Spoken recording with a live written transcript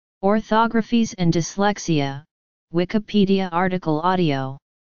Orthographies and dyslexia, Wikipedia article audio.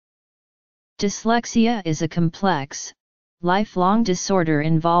 Dyslexia is a complex, lifelong disorder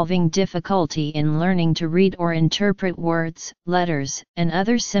involving difficulty in learning to read or interpret words, letters, and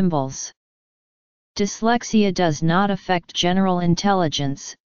other symbols. Dyslexia does not affect general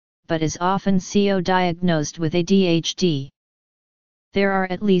intelligence, but is often co-diagnosed with ADHD. There are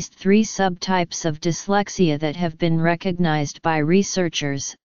at least 3 subtypes of dyslexia that have been recognized by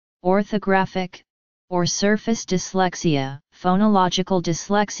researchers: orthographic, or surface dyslexia, phonological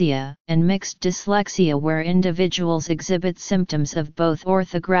dyslexia, and mixed dyslexia, where individuals exhibit symptoms of both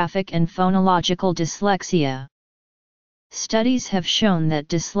orthographic and phonological dyslexia. Studies have shown that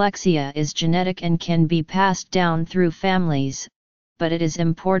dyslexia is genetic and can be passed down through families, but it is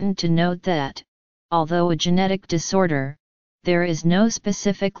important to note that, although a genetic disorder, there is no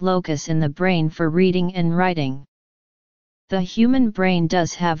specific locus in the brain for reading and writing. The human brain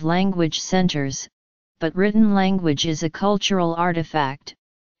does have language centers, but written language is a cultural artifact,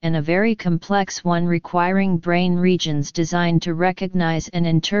 and a very complex one requiring brain regions designed to recognize and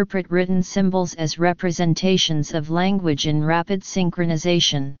interpret written symbols as representations of language in rapid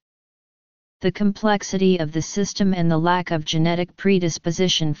synchronization. The complexity of the system and the lack of genetic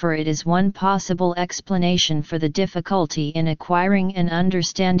predisposition for it is one possible explanation for the difficulty in acquiring and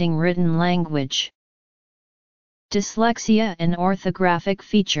understanding written language. Dyslexia and orthographic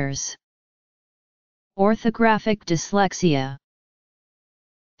features. Orthographic dyslexia.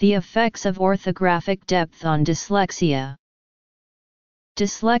 The effects of orthographic depth on dyslexia.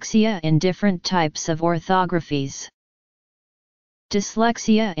 Dyslexia in different types of orthographies.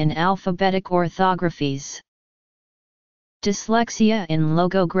 Dyslexia in alphabetic orthographies. Dyslexia in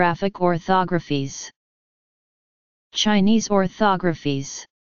logographic orthographies. Chinese orthographies.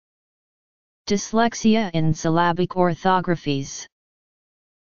 Dyslexia in syllabic orthographies.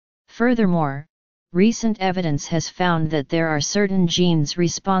 Furthermore, recent evidence has found that there are certain genes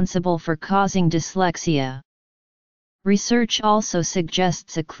responsible for causing dyslexia. Research also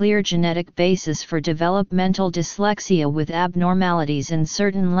suggests a clear genetic basis for developmental dyslexia with abnormalities in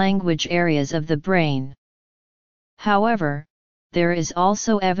certain language areas of the brain. However, there is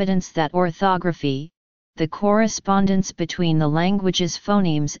also evidence that orthography, the correspondence between the language's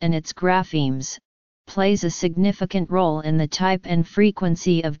phonemes and its graphemes, plays a significant role in the type and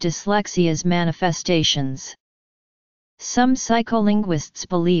frequency of dyslexia's manifestations. Some psycholinguists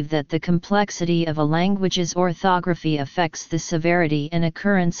believe that the complexity of a language's orthography affects the severity and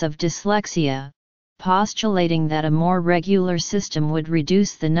occurrence of dyslexia, postulating that a more regular system would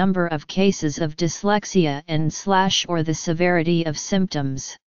reduce the number of cases of dyslexia and/or the severity of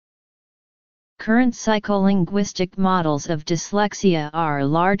symptoms. Current psycholinguistic models of dyslexia are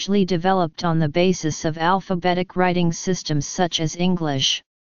largely developed on the basis of alphabetic writing systems such as English,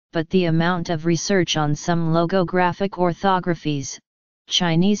 but the amount of research on some logographic orthographies,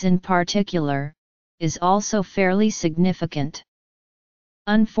 Chinese in particular, is also fairly significant.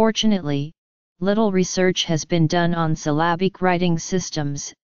 Unfortunately, little research has been done on syllabic writing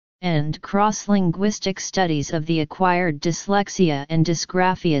systems, and cross-linguistic studies of the acquired dyslexia and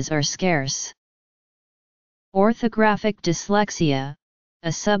dysgraphias are scarce. Orthographic dyslexia, a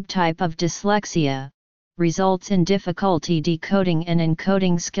subtype of dyslexia, results in difficulty decoding and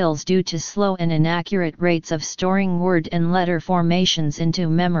encoding skills due to slow and inaccurate rates of storing word and letter formations into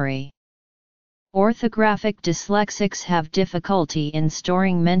memory. Orthographic dyslexics have difficulty in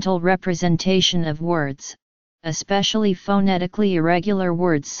storing mental representation of words, especially phonetically irregular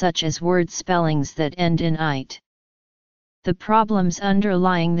words such as word spellings that end in "ite." The problems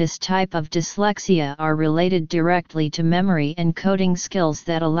underlying this type of dyslexia are related directly to memory encoding skills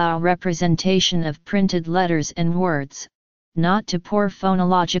that allow representation of printed letters and words, not to poor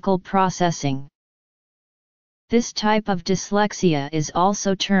phonological processing. This type of dyslexia is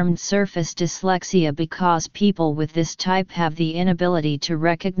also termed surface dyslexia because people with this type have the inability to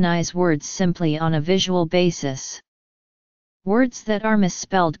recognize words simply on a visual basis. Words that are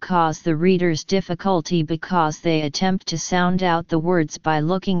misspelled cause the readers difficulty because they attempt to sound out the words by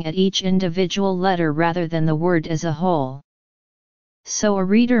looking at each individual letter rather than the word as a whole. So a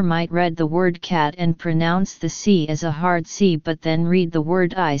reader might read the word cat and pronounce the C as a hard C, but then read the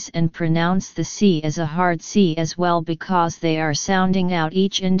word ice and pronounce the C as a hard C as well, because they are sounding out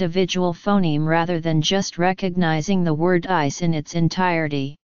each individual phoneme rather than just recognizing the word ice in its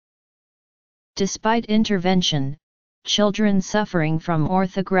entirety. Despite intervention, children suffering from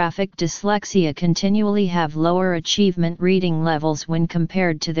orthographic dyslexia continually have lower achievement reading levels when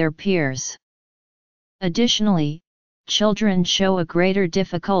compared to their peers. Additionally, children show a greater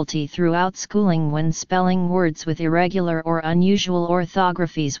difficulty throughout schooling when spelling words with irregular or unusual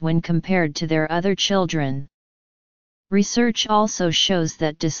orthographies when compared to their other children. Research also shows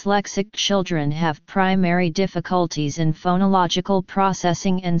that dyslexic children have primary difficulties in phonological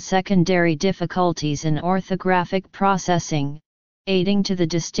processing and secondary difficulties in orthographic processing, aiding to the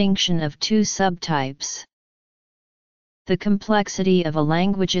distinction of two subtypes. The complexity of a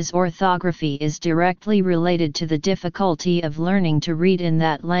language's orthography is directly related to the difficulty of learning to read in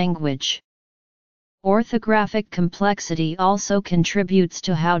that language. Orthographic complexity also contributes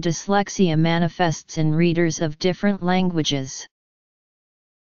to how dyslexia manifests in readers of different languages.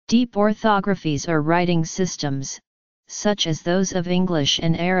 Deep orthographies are writing systems, such as those of English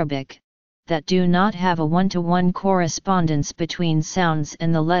and Arabic, that do not have a one-to-one correspondence between sounds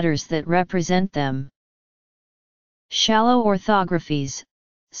and the letters that represent them. Shallow orthographies,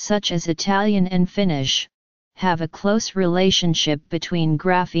 such as Italian and Finnish, have a close relationship between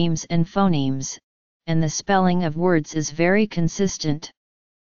graphemes and phonemes, and the spelling of words is very consistent.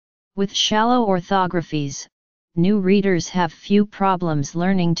 With shallow orthographies, new readers have few problems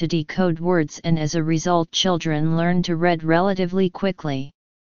learning to decode words, and as a result children learn to read relatively quickly.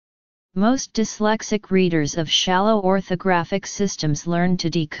 Most dyslexic readers of shallow orthographic systems learn to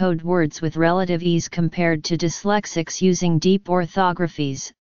decode words with relative ease compared to dyslexics using deep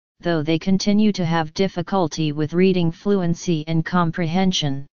orthographies, though they continue to have difficulty with reading fluency and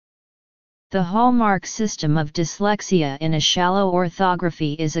comprehension. The hallmark system of dyslexia in a shallow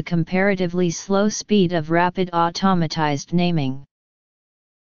orthography is a comparatively slow speed of rapid automatized naming.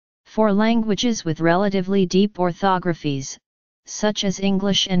 For languages with relatively deep orthographies, such as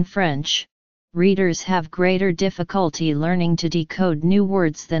English and French, readers have greater difficulty learning to decode new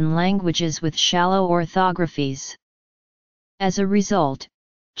words than languages with shallow orthographies. As a result,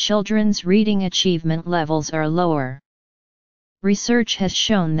 children's reading achievement levels are lower. Research has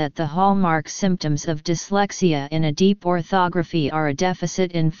shown that the hallmark symptoms of dyslexia in a deep orthography are a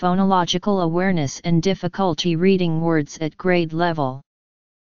deficit in phonological awareness and difficulty reading words at grade level.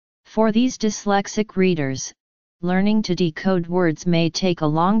 For these dyslexic readers, learning to decode words may take a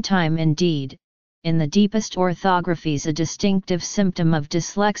long time indeed. In the deepest orthographies, a distinctive symptom of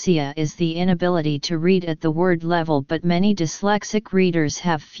dyslexia is the inability to read at the word level, but many dyslexic readers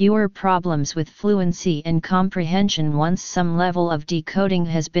have fewer problems with fluency and comprehension once some level of decoding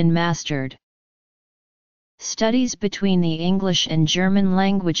has been mastered. Studies between the English and German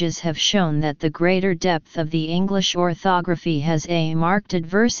languages have shown that the greater depth of the English orthography has a marked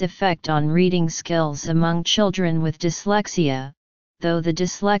adverse effect on reading skills among children with dyslexia, though the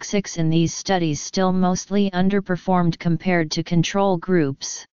dyslexics in these studies still mostly underperformed compared to control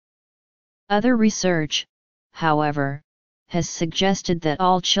groups. Other research, however, has suggested that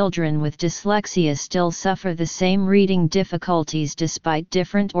all children with dyslexia still suffer the same reading difficulties despite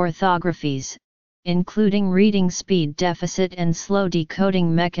different orthographies, including reading speed deficit and slow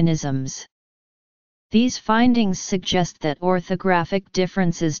decoding mechanisms. These findings suggest that orthographic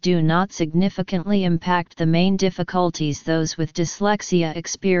differences do not significantly impact the main difficulties those with dyslexia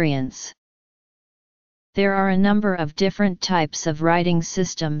experience. There are a number of different types of writing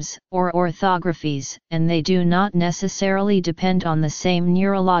systems, or orthographies, and they do not necessarily depend on the same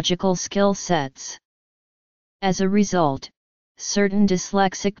neurological skill sets. As a result, certain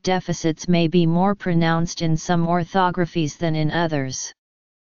dyslexic deficits may be more pronounced in some orthographies than in others.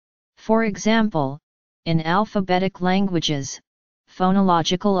 For example, in alphabetic languages,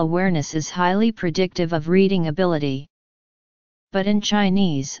 phonological awareness is highly predictive of reading ability. But in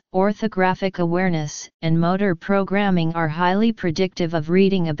Chinese, orthographic awareness and motor programming are highly predictive of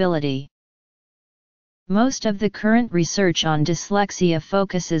reading ability. Most of the current research on dyslexia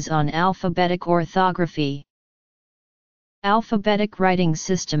focuses on alphabetic orthography. Alphabetic writing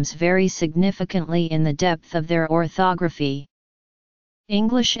systems vary significantly in the depth of their orthography.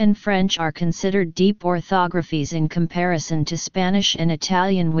 English and French are considered deep orthographies in comparison to Spanish and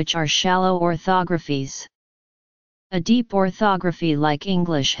Italian, which are shallow orthographies. A deep orthography like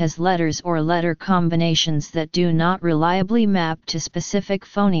English has letters or letter combinations that do not reliably map to specific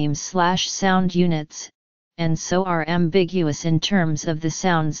phonemes/sound units, and so are ambiguous in terms of the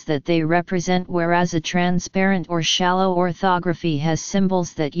sounds that they represent, whereas a transparent or shallow orthography has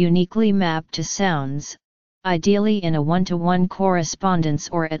symbols that uniquely map to sounds, ideally in a one-to-one correspondence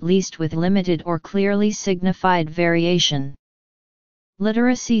or at least with limited or clearly signified variation.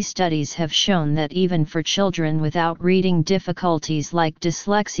 Literacy studies have shown that even for children without reading difficulties like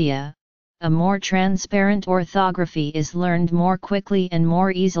dyslexia, a more transparent orthography is learned more quickly and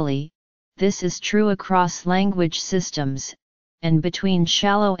more easily. This is true across language systems, and between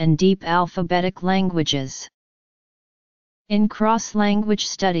shallow and deep alphabetic languages. In cross-language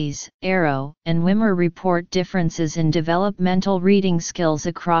studies, Arrow and Wimmer report differences in developmental reading skills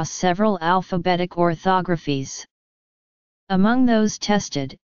across several alphabetic orthographies. Among those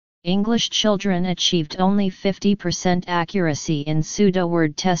tested, English children achieved only 50% accuracy in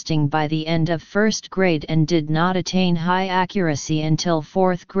pseudo-word testing by the end of first grade and did not attain high accuracy until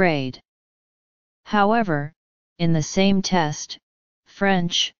fourth grade. However, in the same test,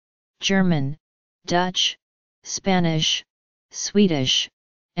 French, German, Dutch, Spanish, Swedish,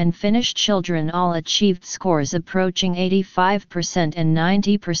 and Finnish children all achieved scores approaching 85% and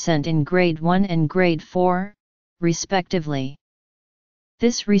 90% in Grade 1 and Grade 4, respectively.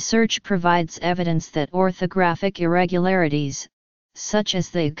 This research provides evidence that orthographic irregularities, such as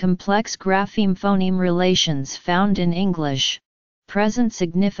the complex grapheme-phoneme relations found in English, present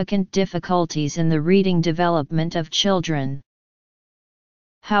significant difficulties in the reading development of children.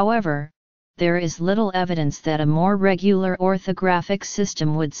 However, there is little evidence that a more regular orthographic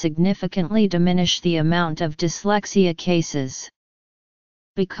system would significantly diminish the amount of dyslexia cases.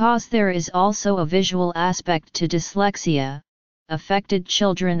 Because there is also a visual aspect to dyslexia, affected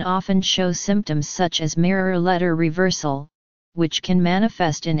children often show symptoms such as mirror letter reversal, which can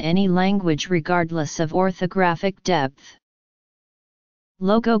manifest in any language regardless of orthographic depth.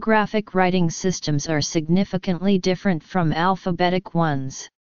 Logographic writing systems are significantly different from alphabetic ones.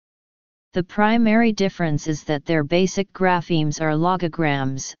 The primary difference is that their basic graphemes are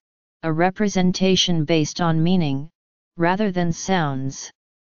logograms, a representation based on meaning, rather than sounds.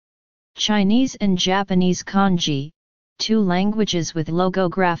 Chinese and Japanese kanji, two languages with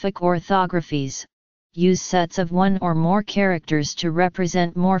logographic orthographies, use sets of one or more characters to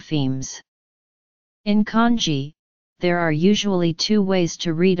represent morphemes. In kanji, there are usually two ways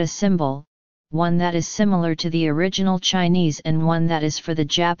to read a symbol, one that is similar to the original Chinese and one that is for the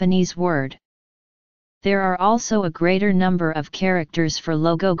Japanese word. There are also a greater number of characters for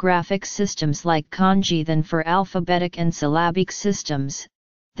logographic systems like kanji than for alphabetic and syllabic systems.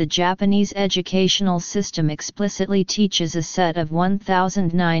 The Japanese educational system explicitly teaches a set of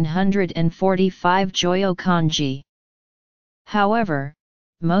 1945 Joyo kanji. However,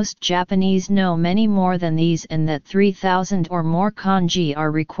 most Japanese know many more than these and that 3,000 or more kanji are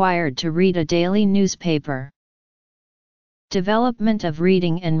required to read a daily newspaper. Development of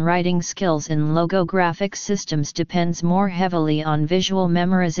reading and writing skills in logographic systems depends more heavily on visual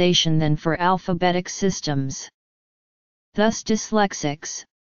memorization than for alphabetic systems. Thus dyslexics,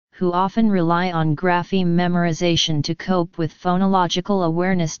 who often rely on grapheme memorization to cope with phonological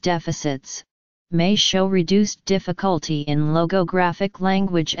awareness deficits, may show reduced difficulty in logographic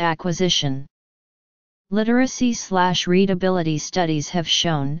language acquisition. Literacy/readability studies have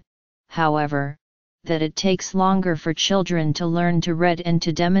shown, however, that it takes longer for children to learn to read and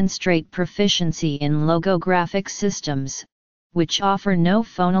to demonstrate proficiency in logographic systems, which offer no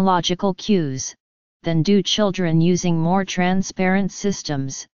phonological cues, than do children using more transparent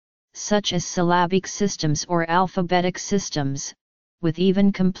systems, such as syllabic systems or alphabetic systems, with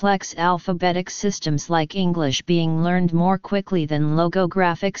even complex alphabetic systems like English being learned more quickly than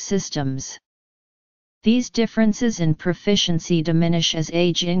logographic systems. These differences in proficiency diminish as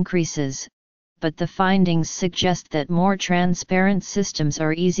age increases, but the findings suggest that more transparent systems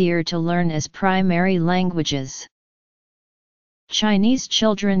are easier to learn as primary languages. Chinese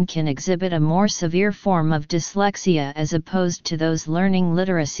children can exhibit a more severe form of dyslexia as opposed to those learning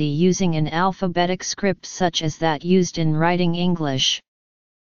literacy using an alphabetic script such as that used in writing English.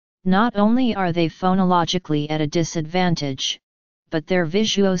 Not only are they phonologically at a disadvantage, but their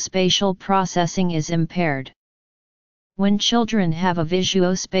visuospatial processing is impaired. When children have a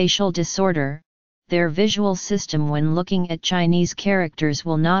visuospatial disorder, their visual system when looking at Chinese characters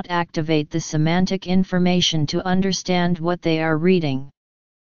will not activate the semantic information to understand what they are reading.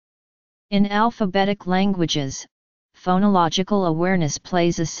 In alphabetic languages, phonological awareness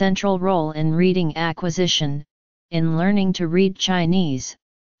plays a central role in reading acquisition. In learning to read Chinese,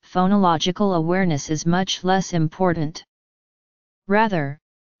 phonological awareness is much less important. Rather,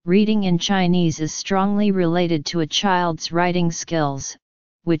 reading in Chinese is strongly related to a child's writing skills,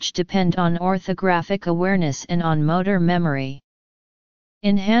 which depend on orthographic awareness and on motor memory.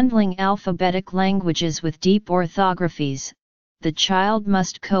 In handling alphabetic languages with deep orthographies, the child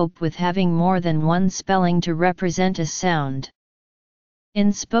must cope with having more than one spelling to represent a sound.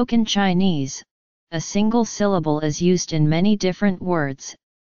 In spoken Chinese, a single syllable is used in many different words,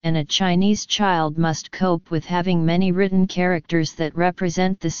 and a Chinese child must cope with having many written characters that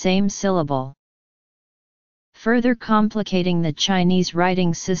represent the same syllable. Further complicating the Chinese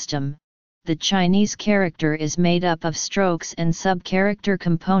writing system, the Chinese character is made up of strokes and sub-character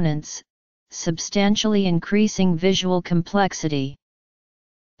components, substantially increasing visual complexity.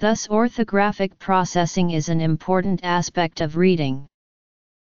 Thus, orthographic processing is an important aspect of reading.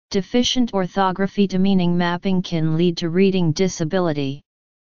 Deficient orthography to meaning mapping can lead to reading disability.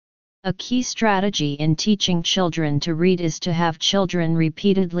 A key strategy in teaching children to read is to have children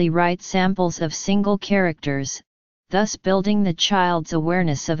repeatedly write samples of single characters, thus building the child's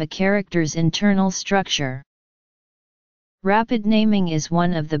awareness of a character's internal structure. Rapid naming is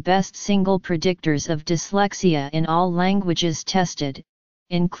one of the best single predictors of dyslexia in all languages tested,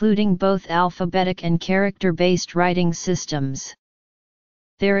 including both alphabetic and character-based writing systems.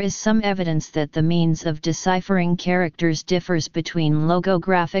 There is some evidence that the means of deciphering characters differs between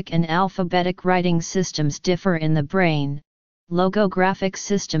logographic and alphabetic writing systems differ in the brain. Logographic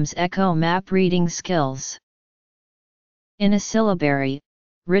systems echo map reading skills. In a syllabary,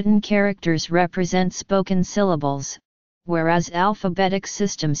 written characters represent spoken syllables, whereas alphabetic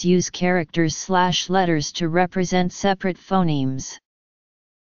systems use characters/letters to represent separate phonemes.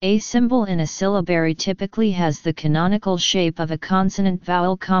 A symbol in a syllabary typically has the canonical shape of a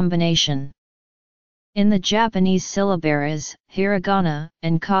consonant-vowel combination. In the Japanese syllabaries, hiragana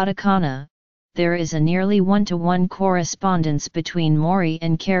and katakana, there is a nearly one-to-one correspondence between mori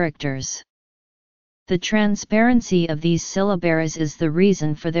and characters. The transparency of these syllabaries is the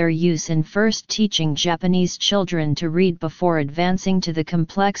reason for their use in first teaching Japanese children to read before advancing to the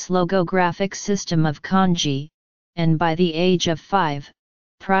complex logographic system of kanji, and by the age of 5,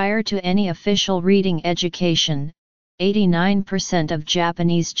 prior to any official reading education, 89% of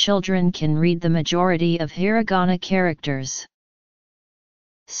Japanese children can read the majority of hiragana characters.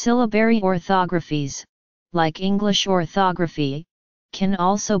 Syllabary orthographies, like English orthography, can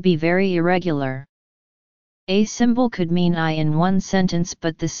also be very irregular. A symbol could mean I in one sentence,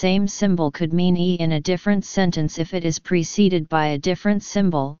 but the same symbol could mean E in a different sentence if it is preceded by a different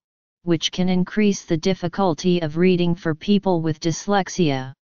symbol, which can increase the difficulty of reading for people with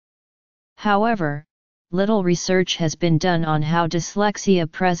dyslexia. However, little research has been done on how dyslexia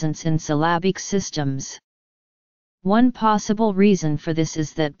presents in syllabic systems. One possible reason for this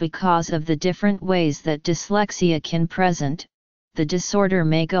is that because of the different ways that dyslexia can present, the disorder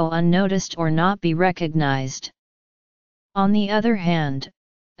may go unnoticed or not be recognized. On the other hand,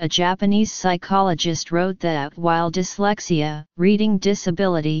 a Japanese psychologist wrote that while dyslexia, reading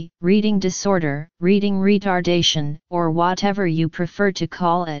disability, reading disorder, reading retardation, or whatever you prefer to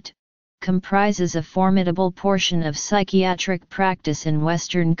call it, comprises a formidable portion of psychiatric practice in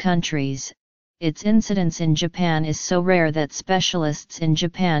Western countries, its incidence in Japan is so rare that specialists in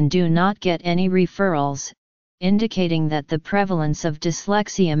Japan do not get any referrals, indicating that the prevalence of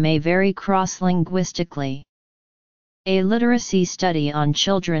dyslexia may vary cross-linguistically. A literacy study on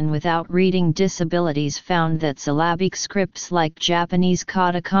children without reading disabilities found that syllabic scripts like Japanese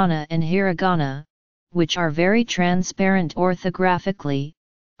katakana and hiragana, which are very transparent orthographically,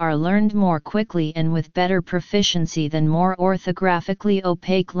 are learned more quickly and with better proficiency than more orthographically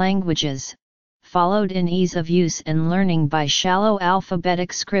opaque languages, followed in ease of use and learning by shallow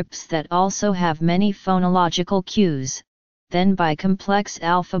alphabetic scripts that also have many phonological cues, then by complex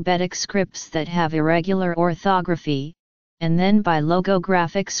alphabetic scripts that have irregular orthography, and then by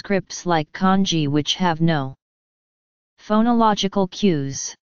logographic scripts like kanji which have no phonological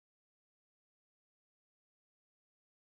cues.